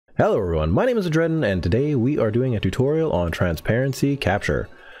Hello everyone, my name is Adredin, and today we are doing a tutorial on transparency capture.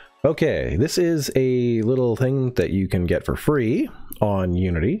 Okay, this is a little thing that you can get for free on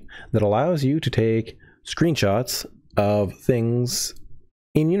Unity that allows you to take screenshots of things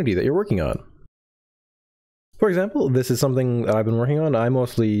in Unity that you're working on. For example, this is something that I've been working on. I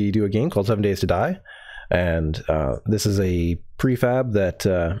mostly do a game called 7 Days to Die, and this is a prefab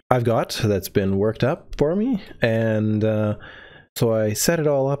that I've got that's been worked up for me, and so I set it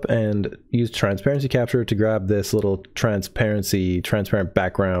all up and used transparency capture to grab this little transparent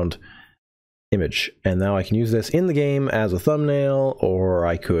background image. And now I can use this in the game as a thumbnail, or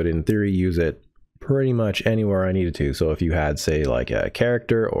I could, in theory, use it pretty much anywhere I needed to. So if you had, say, like a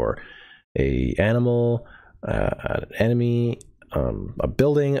character or a animal, an enemy, a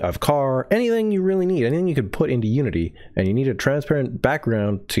building, a car, anything you really need, anything you could put into Unity, and you need a transparent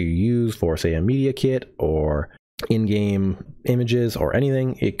background to use for, say, a media kit or in-game images or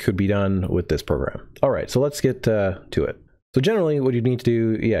anything, it could be done with this program. All right, so let's get to it. So generally what you need to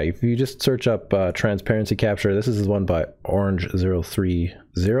do, if you just search up transparency capture, this is the one by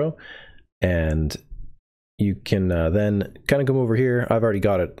Orange030, and you can then kind of come over here. I've already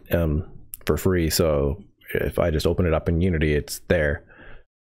got it for free, so if I just open it up in Unity, it's there.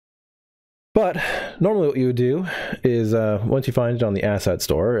 But normally what you would do is once you find it on the asset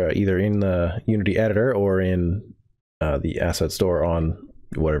store, either in the Unity editor or in the asset store on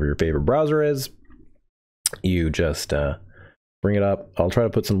whatever your favorite browser is, you just bring it up. I'll try to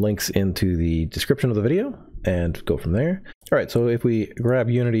put some links into the description of the video and go from there. All right, so if we grab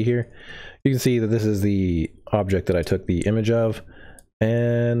Unity here, you can see that this is the object that I took the image of,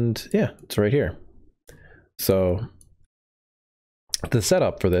 and yeah, it's right here. So the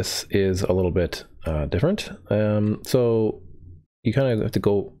setup for this is a little bit different. So you kind of have to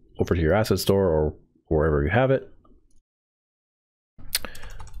go over to your asset store or wherever you have it.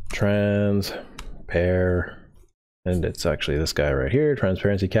 Transpair, and it's actually this guy right here,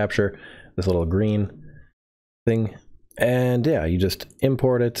 transparency capture, this little green thing. And yeah, you just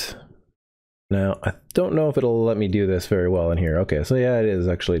import it. Now, I don't know if it'll let me do this very well in here. Okay, so yeah, it is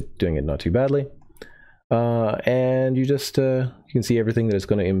actually doing it not too badly. And you just you can see everything that it's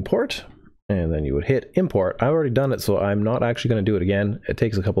going to import, and then you would hit import. I've already done it, so I'm not actually going to do it again. It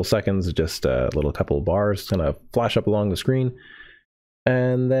takes a couple seconds, just a little couple of bars kind of flash up along the screen,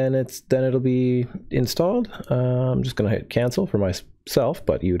 and then it'll be installed. I'm just going to hit cancel for myself,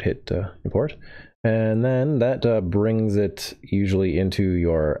 but you would hit import, and then that brings it usually into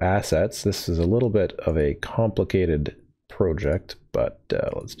your assets. This is a little bit of a complicated project, but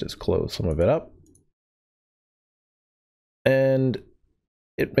let's just close some of it up. And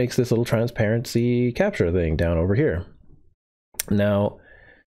it makes this little transparency capture thing down over here. Now,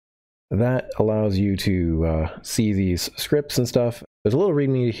 that allows you to see these scripts and stuff. There's a little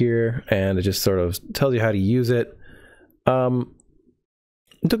readme here, and it just sort of tells you how to use it. It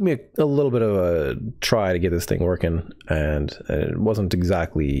took me a little bit of a try to get this thing working, and it wasn't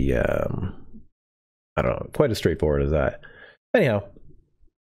exactly, I don't know, quite as straightforward as that. Anyhow,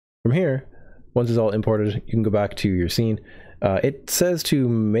 from here, once it's all imported, you can go back to your scene. It says to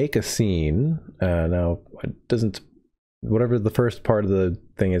make a scene. Now, it doesn't, whatever the first part of the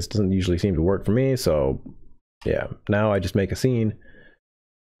thing is, doesn't usually seem to work for me. So yeah, now I just make a scene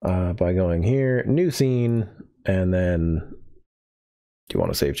by going here, new scene, and then do you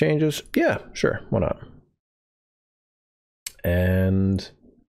want to save changes? Yeah, sure, why not? And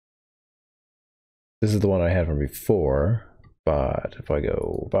this is the one I had from before, but if I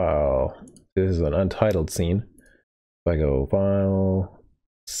go file, this is an untitled scene. If I go file,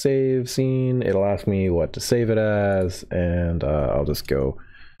 save scene, it'll ask me what to save it as, and I'll just go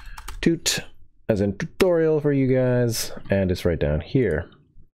toot as in tutorial for you guys, and it's right down here.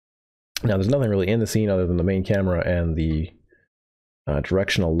 Now there's nothing really in the scene other than the main camera and the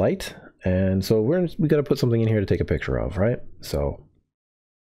directional light, and so we got to put something in here to take a picture of, right? So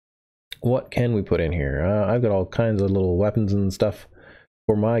what can we put in here? I've got all kinds of little weapons and stuff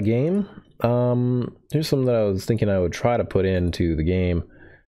for my game. Here's some that I was thinking I would try to put into the game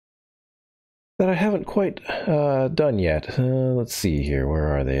that I haven't quite done yet. Let's see here, where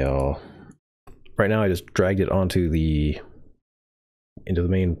are they all? Right now I just dragged it onto into the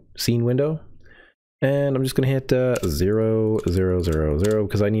main scene window, and I'm just gonna hit 0, 0, 0, 0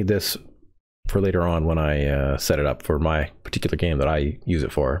 because I need this for later on when I set it up for my particular game that I use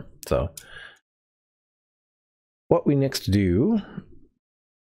it for. So what we next do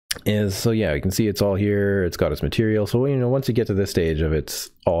is, so yeah, you can see it's all here, it's got its material. So, you know, once you get to this stage of it's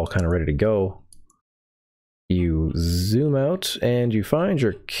all kind of ready to go, you zoom out and you find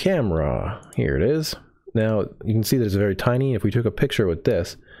your camera. Here it is. Now you can see that it's very tiny. If we took a picture with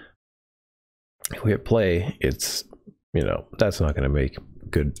this, if we hit play, it's, you know, that's not going to make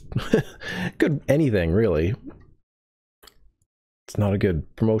good, good anything really. It's not a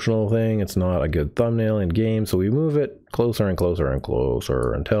good promotional thing. It's not a good thumbnail in game. So we move it closer and closer and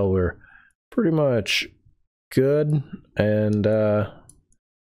closer until we're pretty much good. And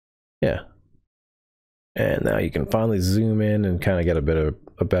yeah. And now you can finally zoom in and kind of get a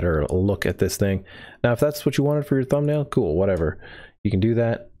better look at this thing. Now, if that's what you wanted for your thumbnail, cool, whatever. You can do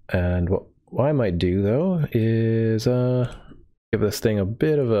that. And what I might do though is give this thing a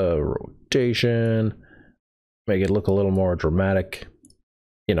bit of a rotation, make it look a little more dramatic,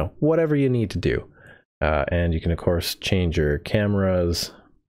 you know, whatever you need to do. And you can of course change your cameras,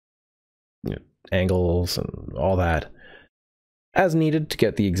 you know, angles and all that as needed to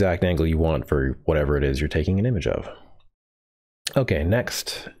get the exact angle you want for whatever it is you're taking an image of. Okay,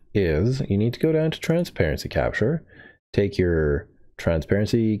 next is you need to go down to transparency capture, take your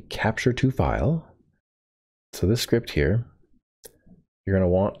transparency capture to file. So this script here, you're going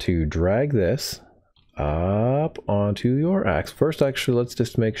to want to drag this up onto your axe. First, actually, let's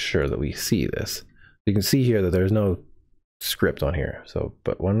just make sure that we see this. You can see here that there's no script on here. So,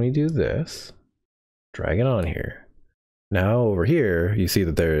 but when we do this, drag it on here. Now over here, you see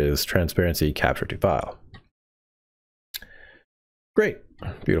that there is transparency capture to file. Great,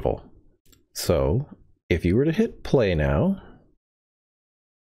 beautiful. So if you were to hit play now,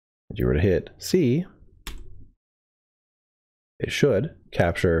 if you were to hit C, it should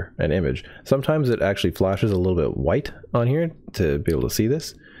capture an image. Sometimes it actually flashes a little bit white on here to be able to see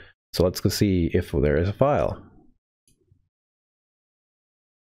this. So let's go see if there is a file.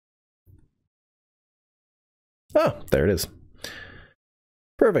 Oh, there it is.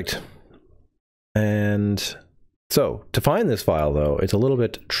 Perfect. And so to find this file though, it's a little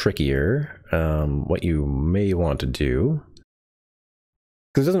bit trickier. What you may want to do,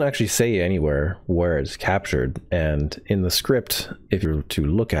 because it doesn't actually say anywhere where it's captured, and in the script, if you were to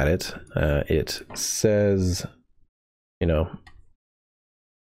look at it, it says, you know,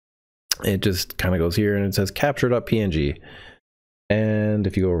 it just kind of goes here and it says capture.png. And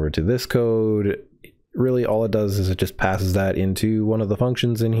if you go over to this code, really all it does is it just passes that into one of the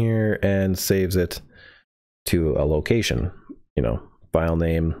functions in here and saves it to a location, you know, file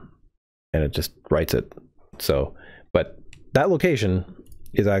name, and it just writes it. So, but that location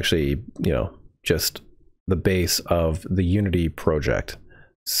is actually, you know, just the base of the Unity project.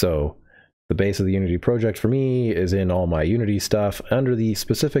 So the base of the Unity project for me is in all my Unity stuff under the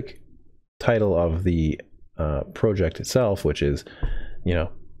specific title of the project itself, which is, you know,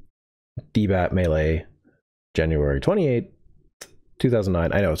 DBAT Melee, January 28th,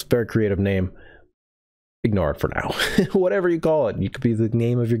 2009. I know it's a very creative name. Ignore it for now. Whatever you call it. You could be the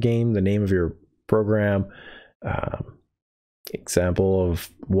name of your game, the name of your program, example of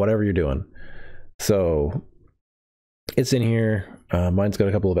whatever you're doing. So it's in here. Mine's got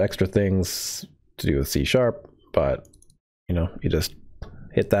a couple of extra things to do with C#, but you know, you just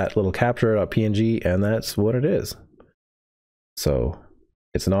hit that little capture.png and that's what it is. So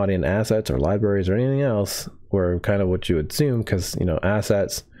it's not in assets or libraries or anything else, where kind of what you would assume, because, you know,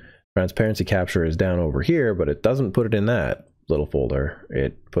 assets, transparency capture is down over here, but it doesn't put it in that little folder.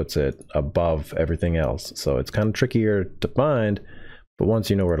 It puts it above everything else. So it's kind of trickier to find, but once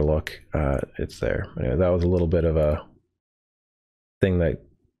you know where to look, it's there. Anyway, that was a little bit of a thing that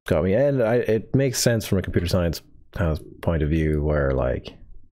got me. And it makes sense from a computer science kind of point of view, where, like,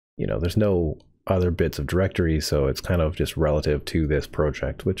 you know, there's no other bits of directory, so it's kind of just relative to this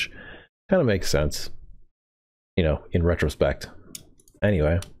project, which kind of makes sense, you know, in retrospect.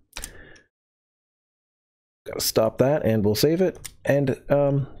 Anyway, gotta stop that and we'll save it. And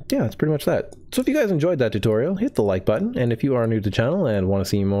yeah, that's pretty much that. So if you guys enjoyed that tutorial, hit the like button, and if you are new to the channel and want to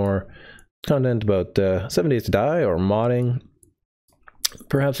see more content about 7 Days to Die or modding,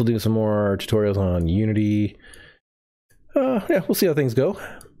 perhaps we'll do some more tutorials on Unity. Yeah, we'll see how things go.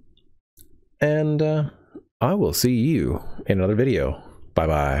 And I will see you in another video. Bye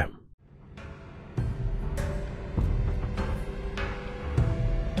bye.